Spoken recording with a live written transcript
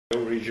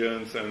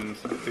regions, and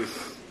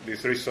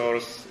this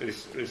resource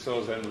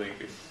handling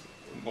is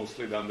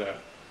mostly done there.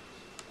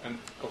 And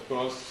of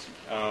course,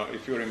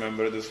 if you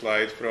remember the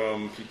slide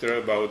from Peter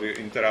about the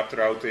interrupt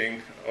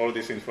routing, all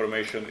this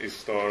information is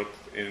stored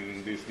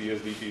in this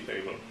DSDT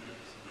table.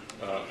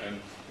 And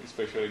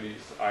especially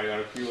this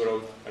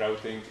IRQ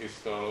routing is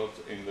stored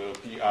in the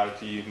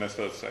PRT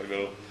methods. I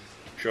will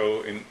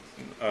show in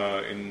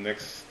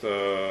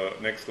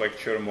next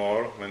lecture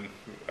more, when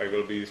I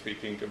will be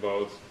speaking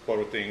about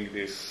porting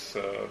this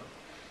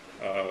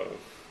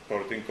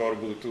porting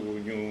Coreboot to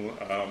new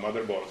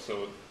motherboard.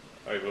 So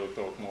I will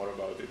talk more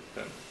about it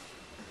then.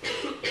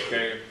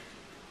 Okay,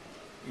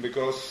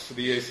 because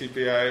the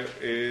ACPI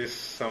is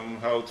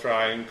somehow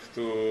trying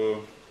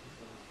to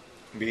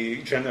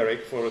be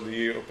generic for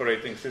the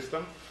operating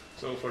system.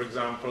 So, for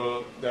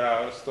example, there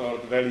are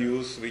stored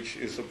values which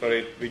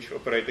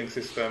operating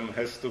system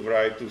has to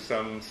write to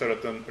some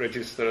certain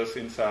registers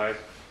inside.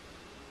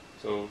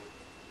 So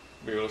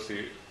we will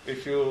see.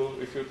 If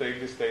you take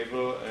this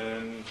table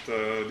and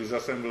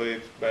disassemble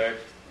it back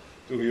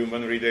to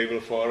human readable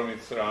form,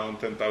 it's around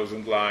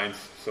 10,000 lines,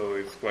 so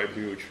it's quite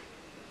huge.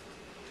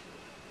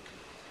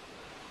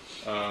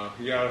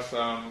 Here are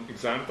some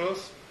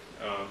examples.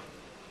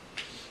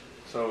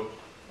 So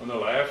on the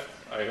left,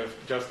 I have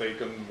just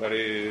taken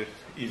very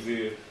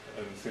easy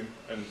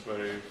and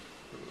very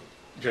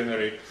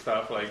generic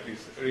stuff like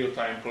this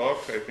real-time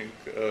clock. I think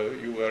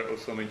you were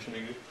also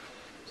mentioning it.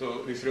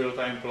 So this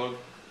real-time clock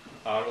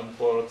are on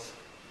ports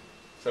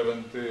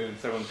 70 and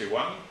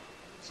 71.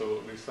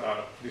 So these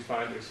are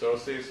defined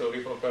resources. So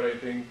if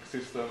operating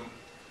system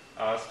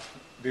asks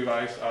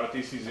device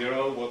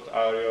RTC0, what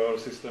are your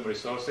system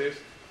resources?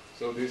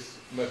 So this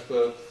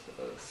method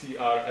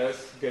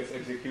CRS gets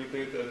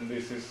executed, and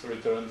this is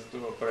returned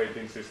to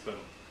operating system.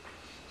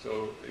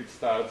 So it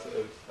starts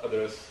at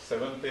address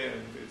 70,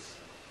 and it's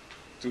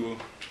two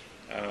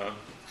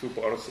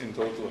ports in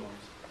total.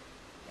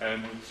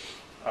 And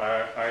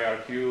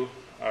IRQ8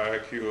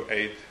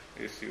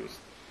 is used.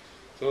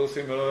 So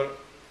similar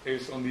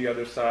is on the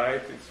other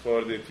side. It's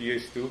for the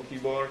PS2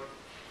 keyboard.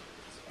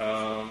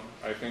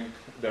 I think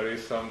there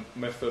is some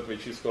method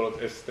which is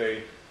called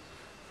stay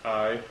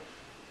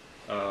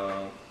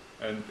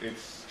and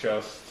it's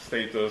just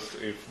status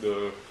if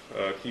the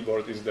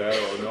keyboard is there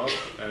or not.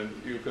 And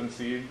you can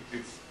see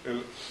it's,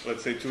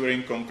 let's say,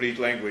 Turing complete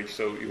language.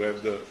 So you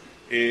have the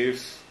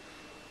ifs.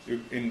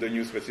 In the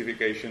new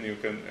specification, you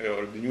can,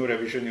 or the new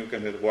revision, you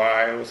can add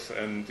whiles,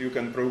 and you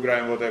can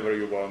program whatever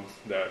you want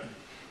there.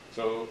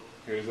 So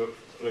here's a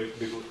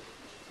little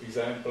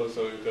example.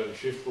 So you can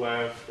shift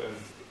left and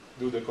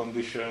do the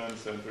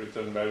conditions and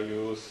return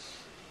values.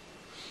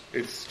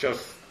 It's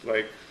just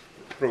like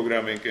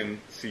programming in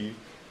C,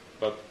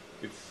 but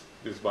it's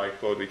this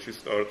bytecode which is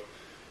stored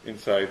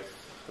inside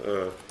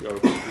your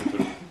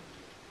computer.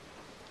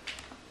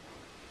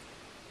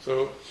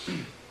 So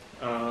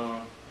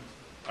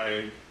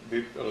I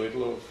did a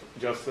little of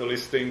just a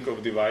listing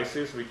of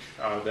devices which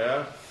are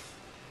there.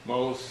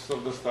 Most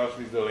of the stuff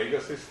is the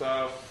legacy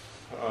stuff.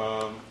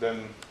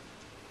 Then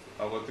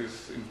what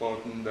is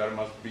important, there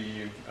must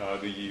be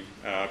the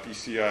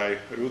PCI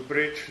root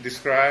bridge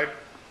described,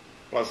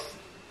 plus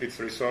its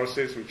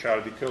resources which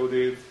are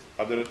decoded,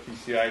 other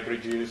PCI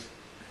bridges,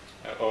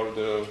 or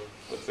the,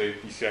 let's say,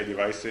 PCI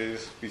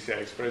devices,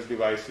 PCI Express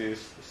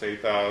devices,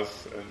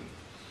 SATAs, and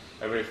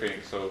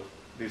everything. So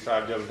these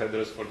are just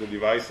headers for the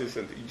devices,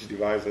 and each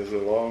device has a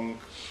long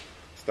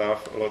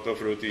stuff, a lot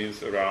of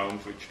routines around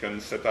which can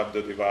set up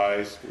the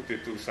device, put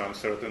it to some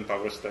certain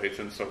power states,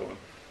 and so on.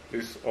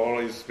 This all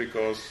is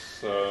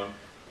because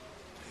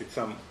it's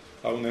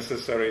somehow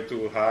necessary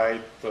to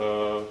hide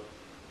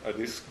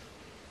this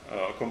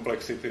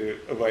complexity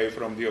away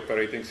from the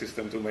operating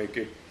system to make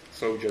it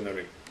so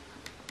generic.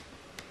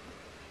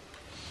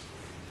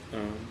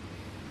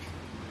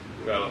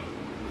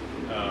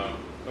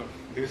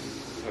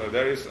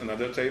 There is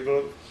another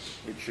table,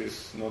 which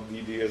is not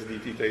the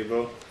DSDT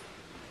table,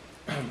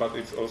 but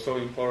it's also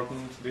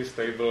important. This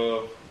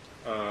table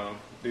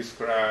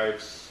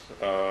describes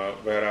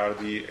where are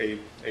the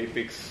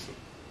APIs,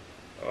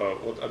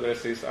 what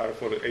addresses are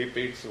for the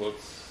APIs,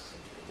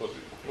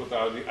 what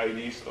are the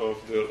IDs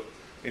of the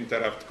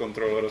interrupt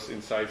controllers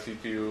inside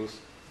CPUs,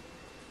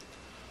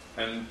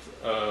 and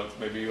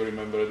maybe you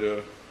remember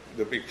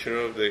the picture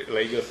of the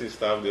legacy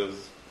stuff.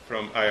 There's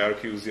from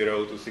IRQ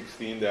 0 to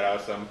 16, there are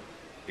some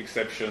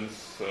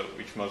exceptions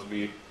which must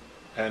be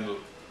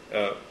handled.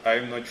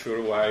 I'm not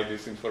sure why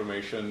this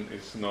information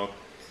is not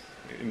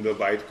in the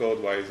bytecode.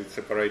 Why is it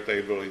separate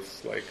table?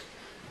 It's like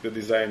the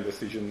design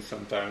decisions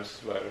sometimes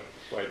were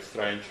quite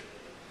strange.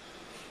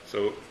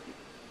 So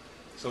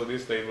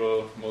this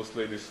table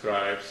mostly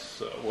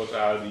describes what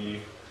are the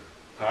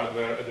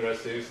hardware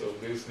addresses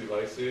of these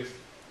devices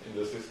in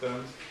the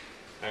systems,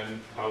 and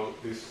how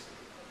this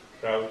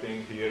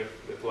routing here,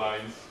 that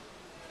lines,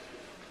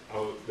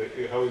 how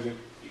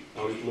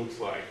it looks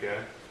like.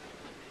 Yeah.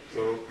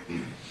 So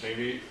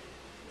maybe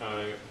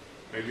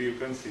you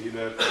can see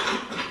that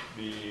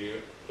the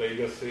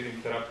legacy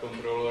interrupt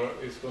controller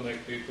is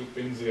connected to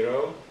pin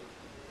 0,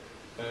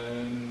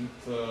 and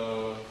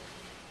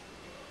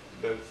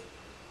that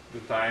the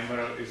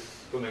timer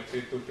is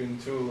connected to pin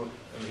 2,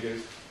 and here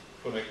is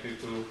connected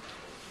to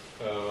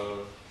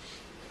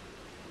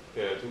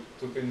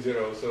pin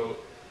 0. So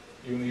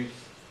you need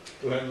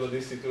to handle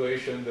this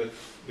situation that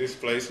this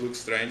place looks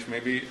strange.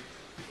 Maybe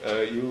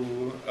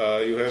you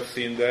have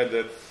seen that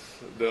the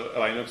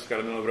Linux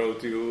kernel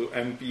wrote you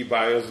MP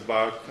BIOS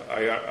bug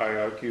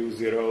IRQ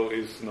 0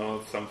 is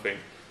not something.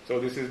 So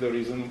this is the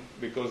reason,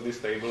 because this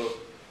table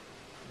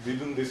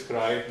didn't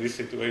describe this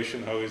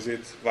situation, how is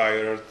it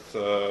wired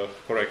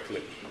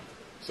correctly.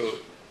 So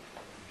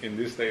in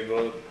this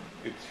table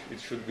it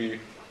should be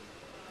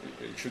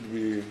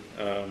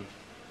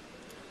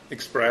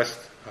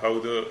expressed how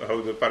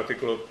the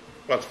particular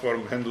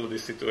platform handled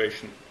this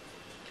situation.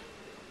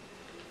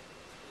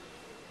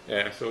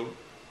 Yeah, so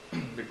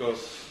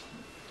because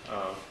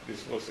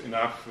this was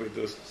enough with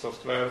the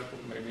software,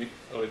 maybe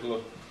a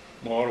little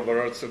more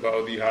words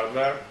about the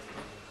hardware.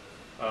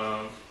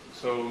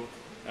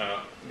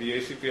 The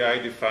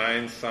ACPI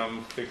defines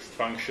some fixed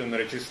function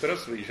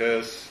registers which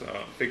has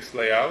fixed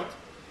layout.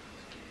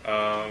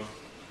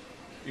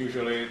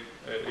 Usually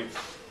it's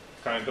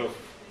kind of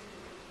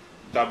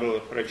double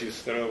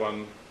register.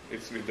 One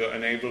is with the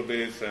enable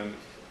bits and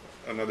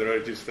another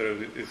register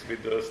is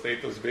with the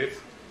status bits.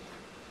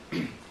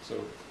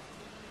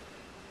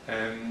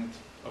 And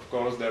of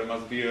course there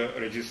must be a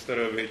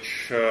register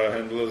which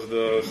handles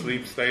the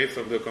sleep states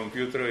of the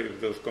computer. If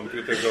the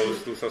computer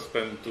goes to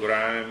suspend to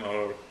RAM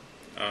or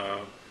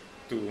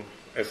to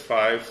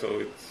S5, so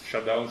it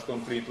shutdowns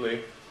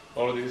completely.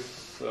 All this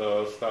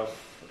stuff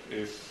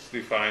is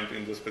defined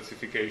in the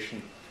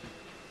specification.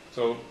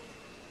 So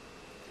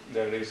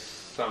there is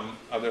some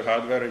other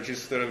hardware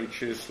register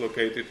which is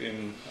located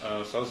in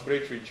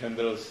Southbridge, which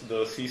handles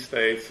the C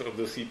states of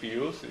the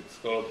CPUs. It's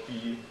called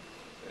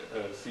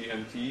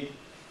CNT,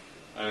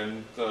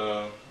 and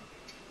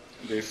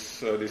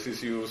this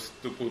is used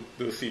to put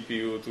the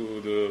CPU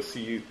to the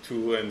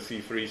C2 and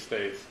C3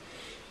 states.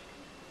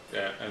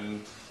 Yeah,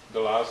 and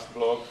the last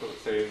block,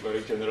 let's say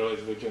very general,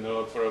 is the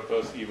general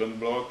purpose event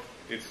block.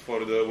 It's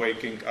for the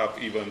waking up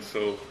event.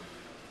 So,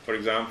 for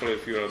example,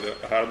 if you're the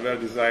hardware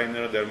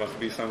designer, there must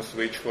be some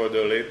switch for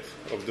the lid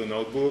of the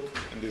notebook,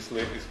 and this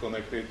lid is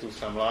connected to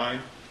some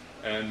line,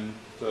 and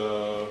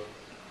the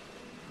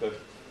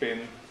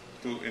pin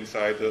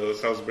inside the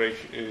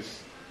Southbridge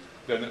is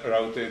then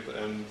routed,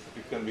 and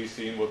it can be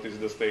seen what is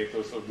the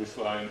status of this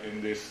line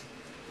in this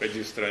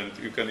register, and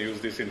you can use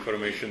this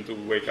information to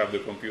wake up the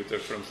computer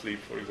from sleep,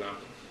 for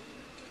example.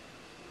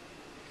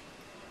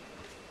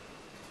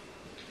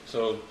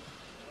 So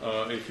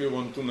if you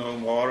want to know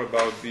more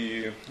about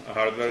the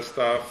hardware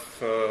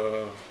stuff,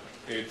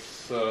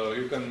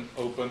 you can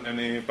open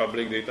any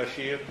public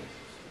datasheet.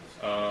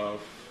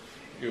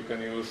 You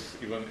can use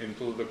even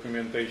Intel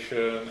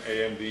documentation,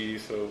 AMD,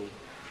 so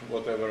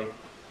whatever.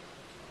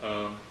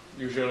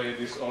 Usually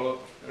these all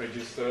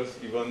registers,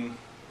 even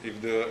if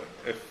the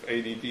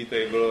FADT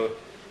table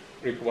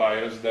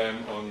requires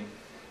them on,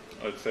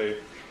 let's say,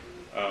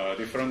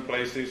 different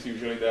places,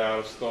 usually they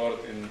are stored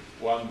in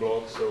one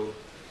block. So,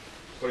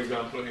 for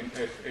example, in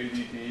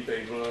FADT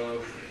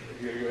table,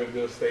 here you have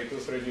the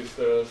status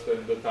registers,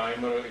 then the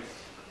timer is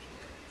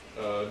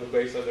the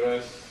base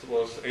address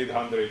was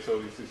 800, so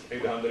this is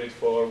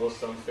 804 was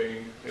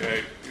something.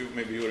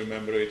 Maybe you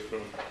remember it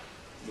from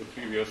the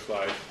previous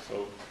slide.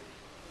 So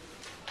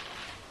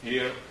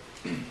here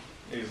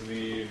is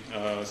the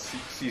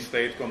C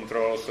state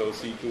control, so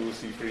C2,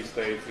 C3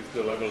 states is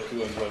the level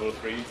 2 and level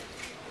 3.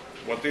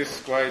 What is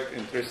quite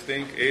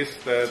interesting is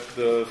that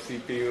the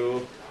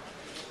CPU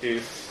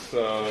is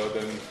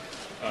then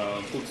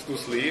put to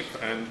sleep,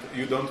 and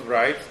you don't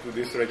write to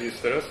these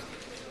registers,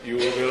 you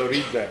will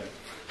read them.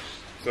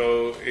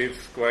 So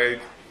it's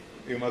quite,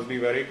 you must be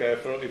very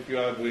careful if you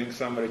are doing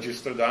some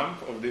register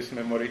dump of this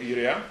memory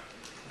area,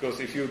 because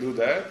if you do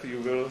that, you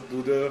will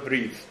do the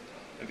reads.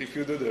 And if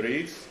you do the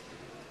reads,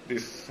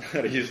 these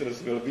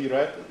registers will be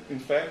read, in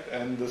fact,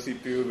 and the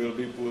CPU will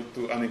be put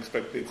to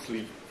unexpected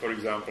sleep, for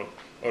example,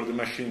 or the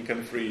machine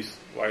can freeze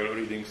while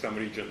reading some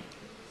region.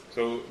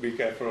 So be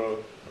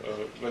careful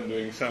when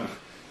doing some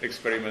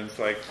experiments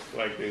like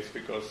this,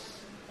 because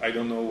I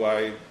don't know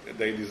why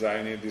they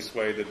design it this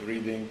way, that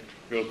reading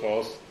will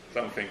cause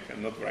something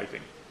and not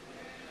writing.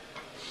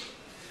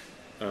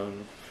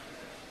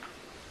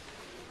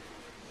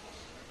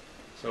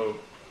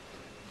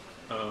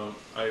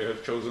 I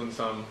have chosen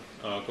some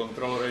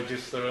control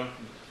register.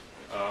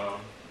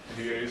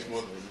 Here is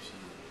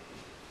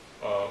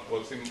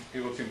what's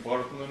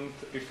important.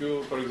 If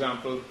you, for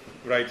example,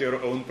 write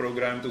your own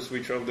program to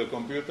switch off the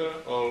computer,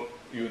 all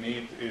you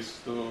need is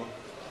to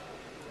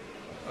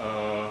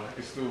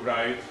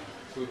write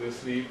to the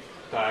sleep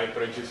type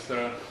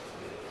register.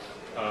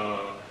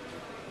 I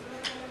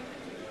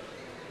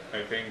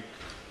think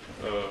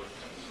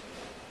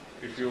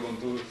if you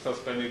want to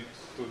suspend it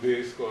to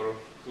disk or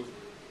to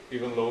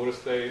even lower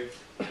state,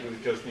 you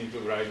just need to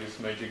write this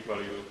magic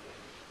value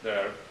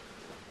there.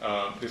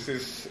 This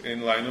is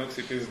in Linux.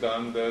 It is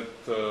done that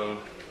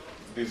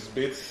these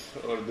bits,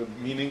 or the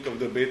meaning of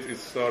the bit, is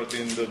stored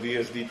in the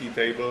DSDT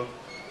table.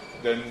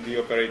 Then the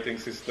operating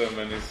system,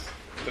 when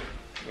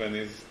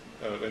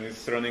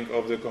it's running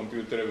off the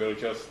computer, will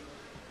just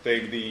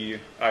take the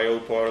I/O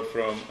port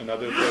from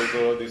another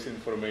table, this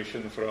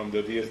information from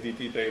the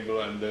DSDT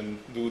table, and then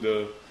do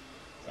the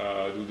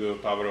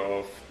power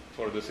off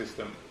for the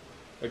system.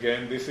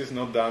 Again, this is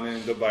not done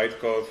in the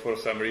bytecode for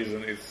some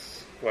reason.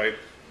 It's quite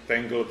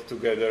tangled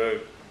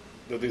together.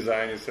 The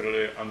design is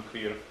really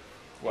unclear.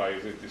 Why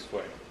is it this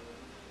way?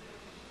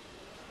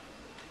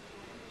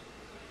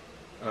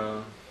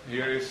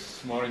 Here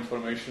is more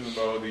information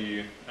about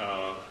the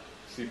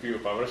CPU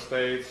power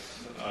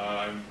states.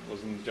 I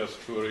wasn't just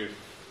sure if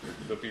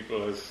the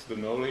people has the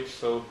knowledge,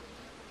 so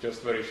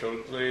just very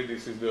shortly,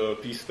 this is the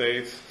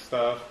P-states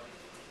stuff.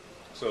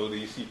 So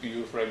the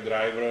CPU flag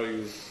driver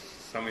uses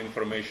some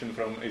information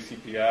from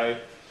ACPI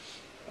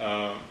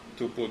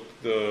to put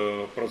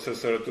the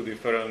processor to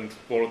different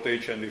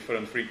voltage and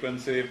different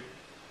frequency.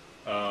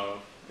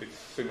 It's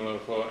similar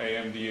for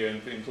AMD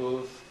and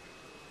Intel.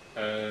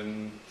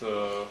 And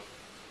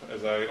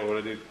as I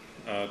already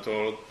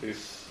told,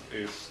 this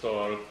is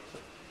stored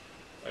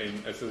in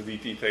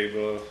SSDT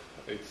table.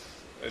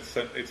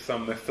 It's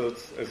some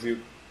methods as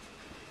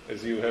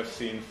you have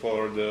seen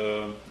for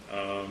the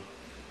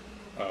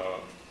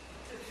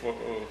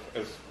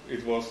as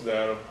it was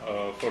there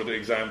for the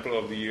example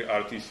of the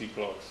RTC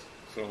clocks.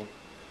 So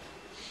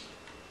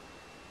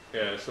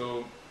yeah,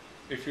 so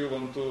if you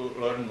want to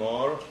learn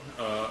more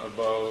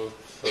about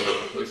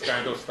this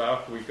kind of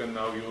stuff, we can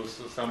now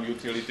use some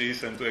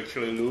utilities and to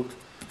actually look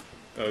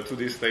to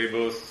these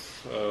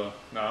tables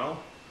now.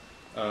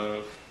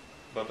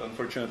 But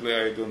unfortunately,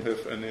 I don't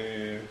have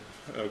any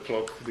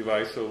clock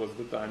device. So what's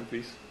the time,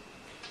 please?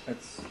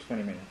 It's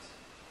 20 minutes.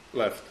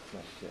 Left.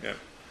 Yes. Yeah.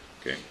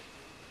 Okay.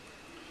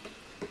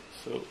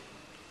 So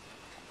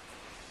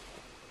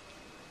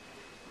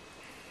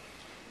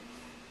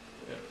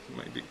yeah,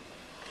 maybe it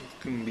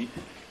can be.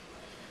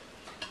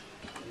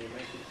 Can you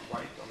make it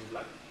white on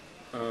black?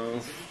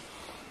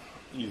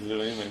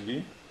 Easily,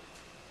 maybe.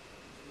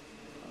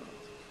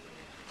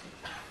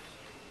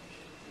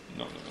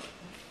 No.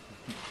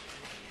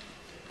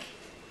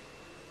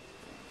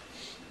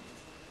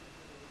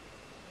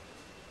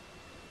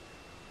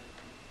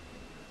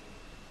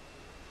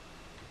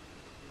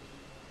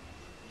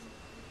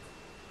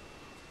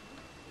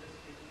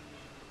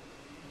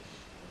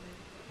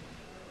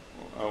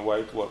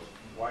 White what?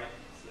 White,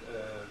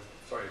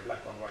 sorry,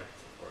 black on white,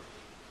 of course.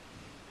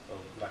 So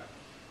black.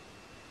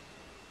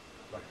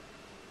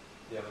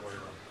 The other way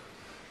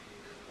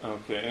around.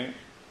 Okay.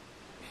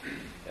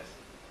 Yes.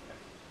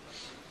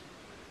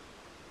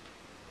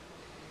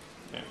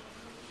 Yeah.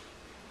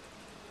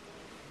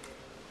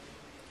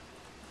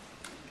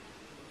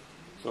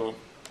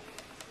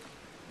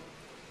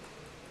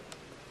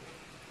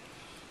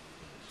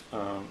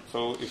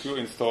 So if you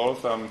install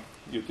some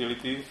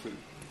utilities,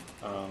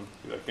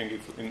 I think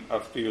it's in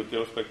ACPI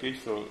utils package,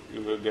 so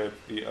you will get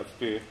the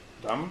ACPI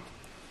dump.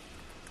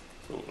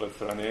 So let's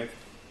run it.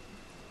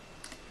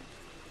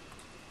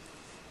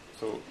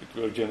 So it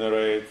will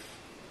generate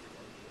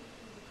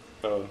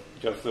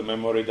just the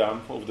memory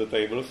dump of the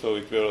table. So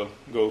it will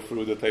go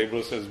through the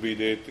tables as we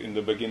did in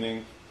the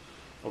beginning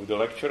of the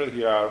lecture.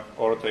 Here are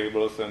all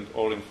tables and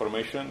all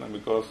information. And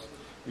because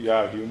we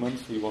are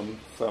humans, we want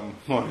some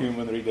more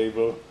human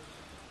readable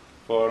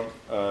form.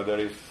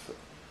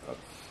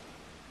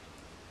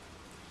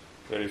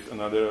 There is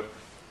another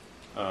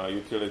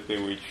utility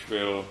which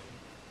will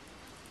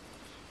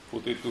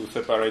put it to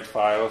separate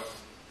files.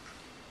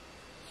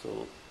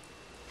 So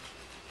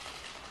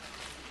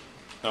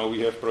now we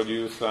have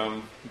produced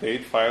some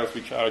date files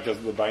which are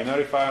just the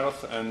binary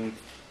files, and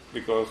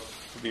because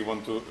we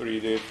want to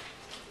read it,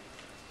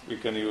 we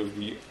can use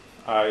the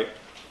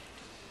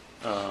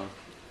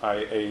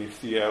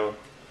IACL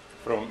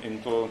from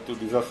Intel to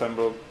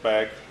disassemble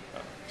back.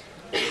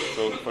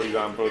 So for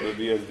example, the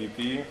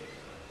DSDT.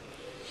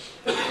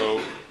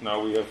 So now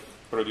we have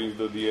produced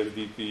the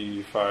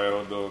DSDT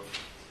file.dsl,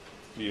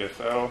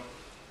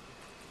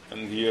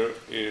 and here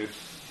is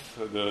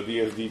the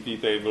DSDT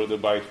table, the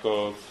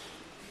bytecode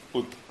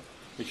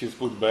which is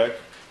put back.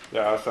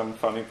 There are some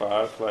funny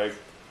parts, like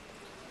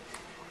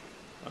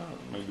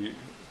maybe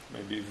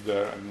it's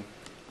there. I'm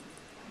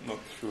not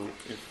sure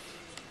if.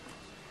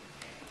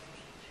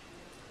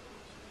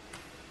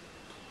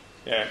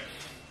 Yeah.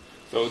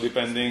 So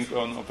depending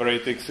on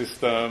operating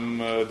system,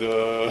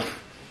 the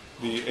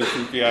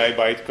ACPI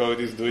bytecode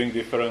is doing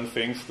different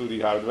things to the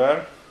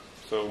hardware.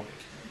 So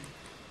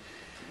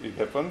it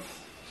happens.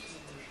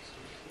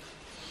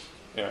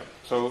 Yeah.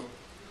 So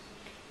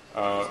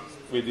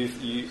with this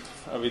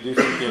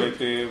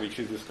utility, which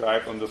is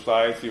described on the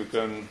slides, you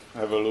can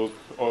have a look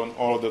on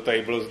all the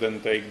tables,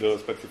 then take the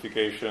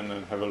specification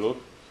and have a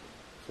look.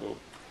 So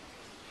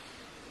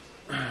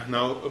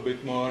now a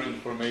bit more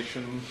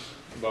information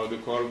about the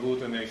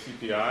Coreboot and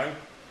ACPI.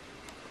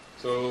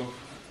 So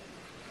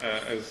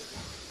as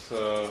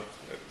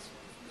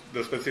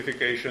the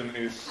specification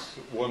is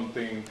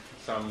wanting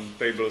some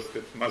tables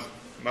that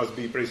must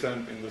be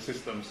present in the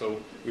system. So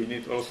we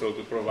need also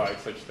to provide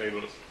such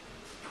tables.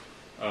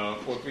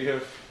 What we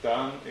have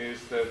done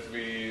is that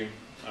we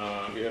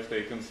have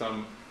taken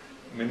some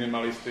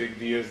minimalistic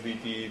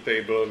DSDT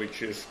table,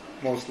 which is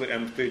mostly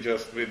empty,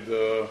 just with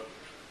the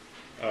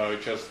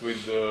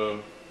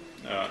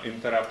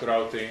interrupt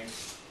routing.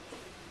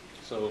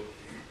 So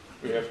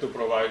we have to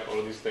provide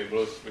all these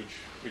tables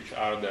which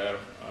are there.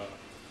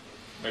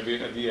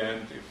 Maybe at the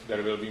end, if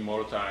there will be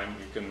more time,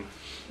 we can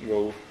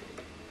go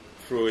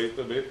through it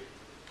a bit.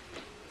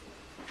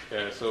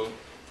 Yeah, so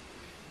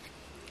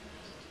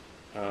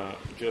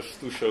just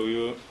to show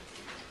you.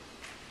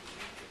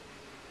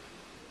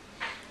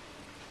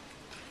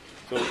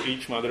 So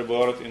each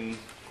motherboard in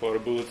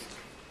Coreboot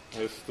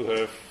has to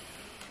have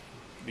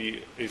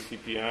the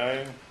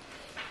ACPI.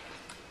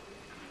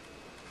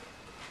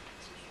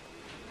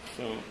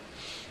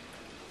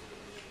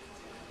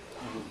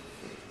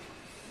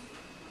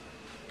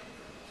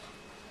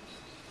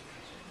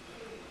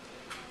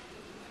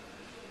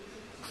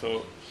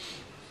 So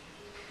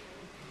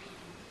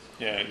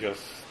yeah,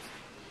 just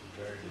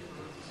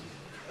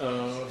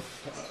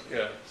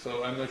yeah.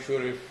 So I'm not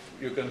sure if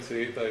you can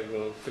see it. I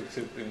will fix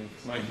it in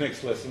my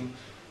next lesson.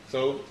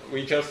 So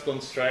we just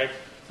construct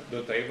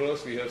the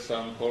tables. We have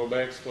some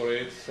callbacks for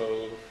it.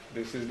 So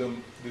this is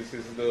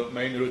the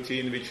main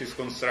routine, which is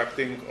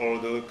constructing all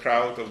the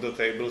crowd of the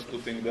tables,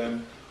 putting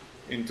them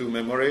into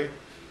memory.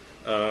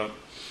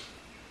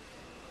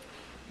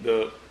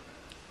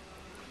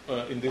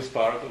 In this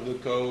part of the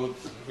code,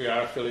 we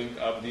are filling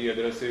up the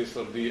addresses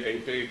of the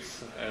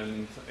APIs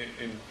and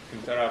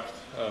interrupt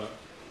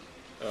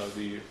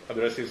the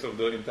addresses of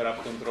the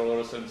interrupt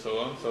controllers and so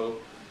on.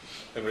 So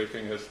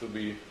everything has to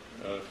be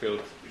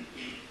filled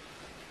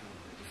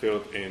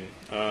in.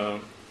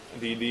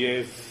 The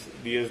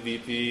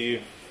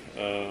DSDT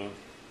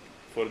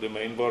for the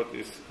main board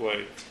is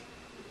quite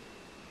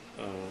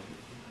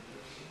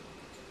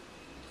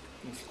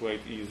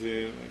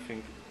easy, I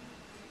think.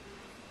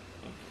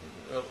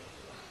 Well,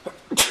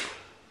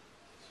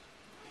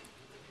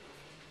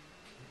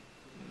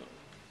 no.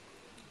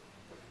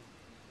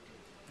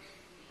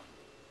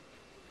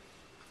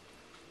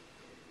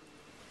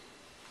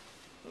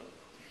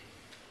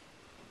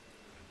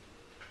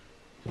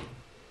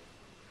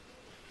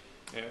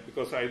 Yeah,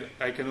 because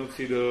I cannot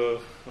see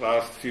the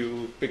last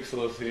few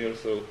pixels here,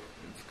 so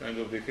it's kind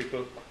of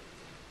difficult.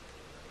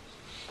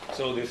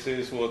 So this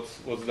is what's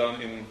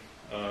done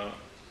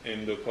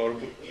in the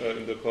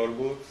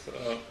Coreboot.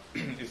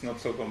 It's not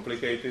so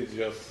complicated.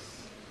 Just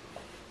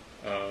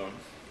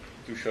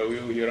to show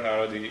you, here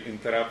are the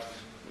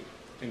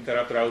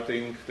interrupt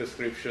routing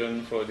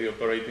description for the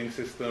operating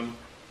system,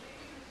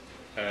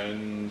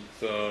 and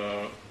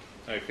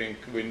I think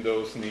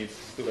Windows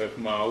needs to have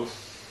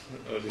mouse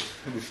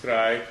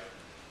described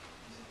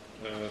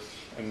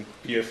and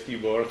PS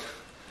keyboard.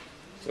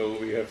 So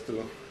we have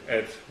to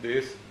add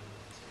this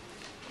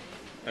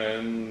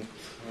and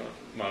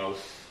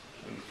mouse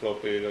and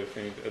floppy, I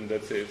think, and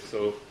that's it.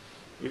 So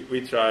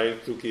we try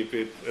to keep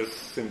it as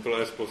simple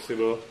as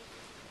possible.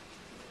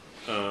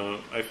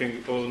 I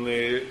think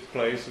only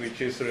place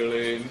which is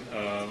really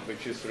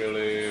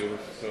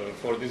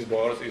for this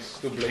board is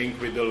to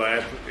blink with the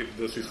LED if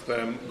the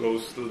system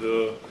goes to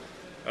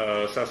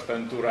the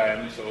suspend to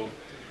RAM. So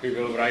we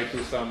will write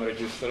to some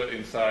register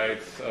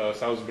inside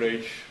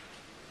Southbridge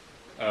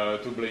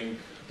to blink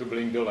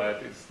the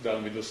LED. It's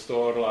done with the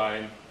store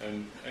line,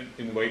 and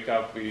in wake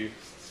up we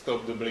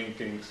stop the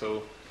blinking.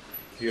 So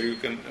here you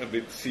can a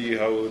bit see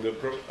how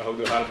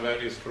the hardware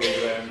is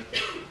programmed.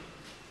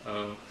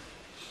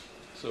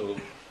 So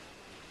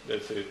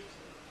that's it.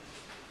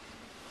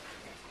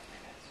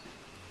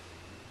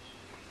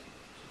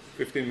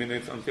 15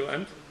 minutes until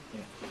end?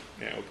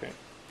 Yeah, okay.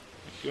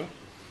 Thank you.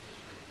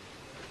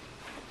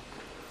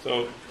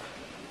 So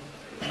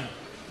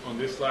on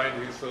this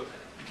slide is a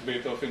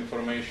bit of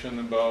information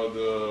about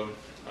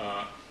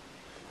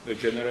the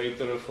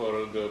generator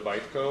for the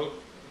bytecode.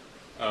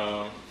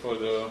 For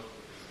the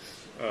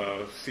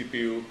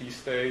CPU P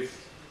states,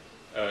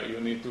 you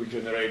need to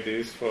generate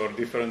this for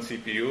different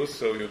CPUs,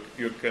 so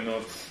you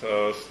cannot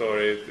store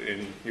it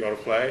in your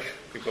flash,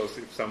 because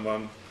if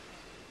someone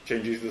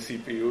changes the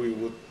CPU, you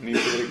would need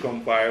to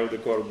recompile the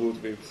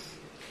Coreboot with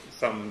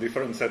some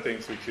different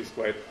settings, which is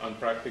quite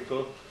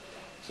unpractical.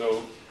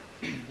 So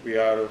we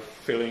are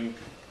filling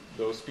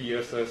those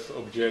PSS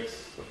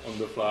objects on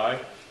the fly.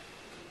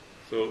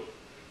 So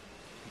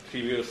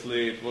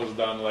previously it was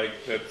done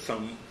like that,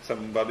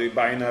 somebody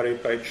binary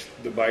patched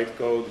the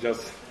bytecode,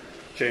 just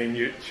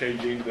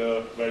changing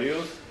the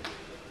values.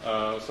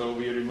 So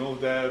we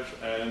removed that,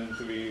 and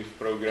we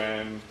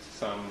programmed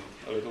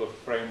a little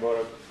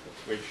framework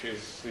which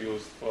is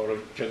used for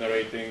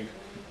generating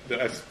the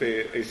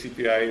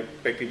ACPI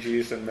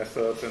packages and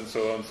methods and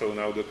so on. So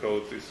now the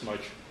code is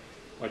much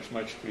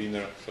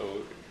cleaner.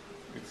 So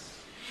it's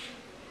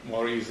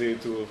more easy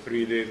to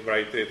read it,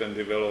 write it, and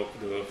develop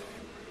the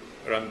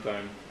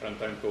runtime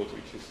code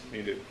which is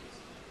needed.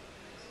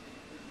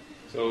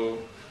 So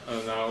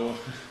now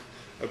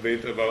a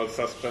bit about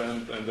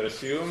suspend and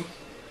resume.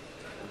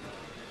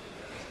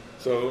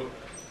 So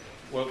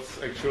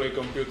what's actually a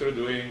computer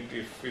doing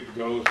if it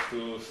goes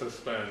to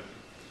suspend?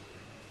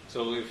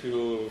 So if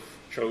you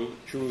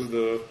choose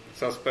the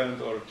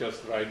suspend or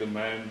just write the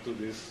man to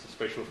this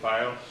special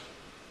file,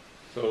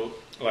 so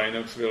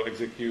Linux will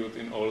execute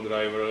in all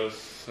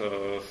drivers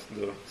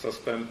the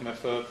suspend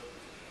method.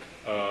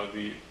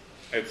 The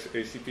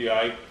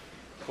ACPI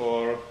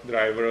core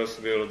drivers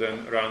will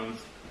then run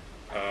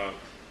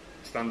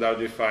standard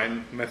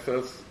defined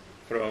methods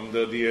from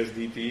the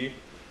DSDT.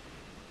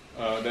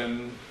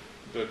 Then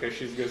the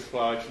caches get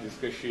flashed, these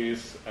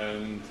caches,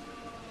 and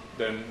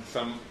then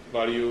some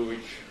value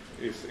which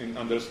is in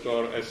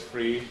underscore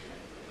S3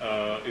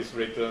 is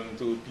written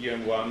to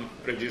PM1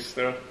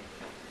 register,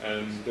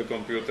 and the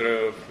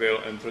computer will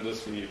enter the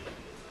sleep.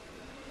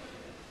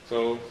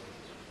 So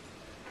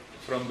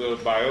from the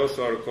BIOS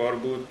or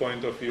Coreboot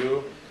point of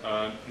view,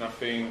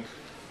 nothing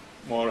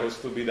more has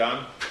to be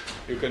done.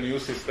 You can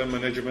use system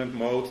management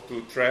mode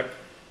to trap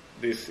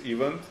this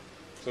event,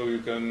 so you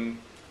can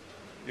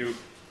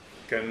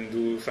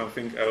do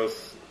something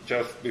else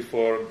just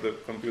before the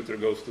computer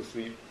goes to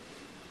sleep.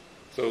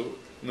 So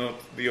not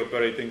the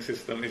operating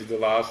system is the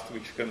last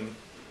which can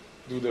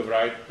do the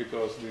write,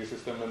 because the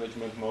system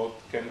management mode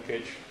can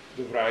catch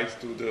the write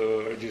to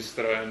the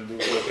register and do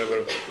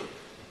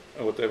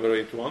whatever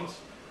it wants.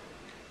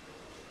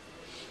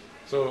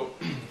 So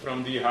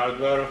from the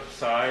hardware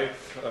side,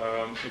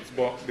 it's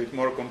a bit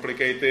more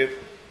complicated.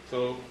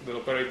 So the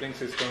operating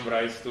system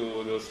writes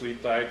to the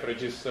sleep type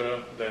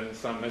register, then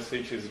some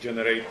message is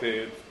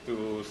generated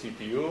to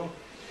CPU.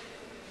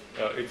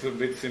 It's a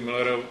bit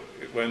similar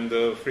when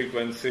the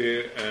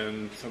frequency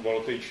and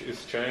voltage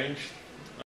is changed.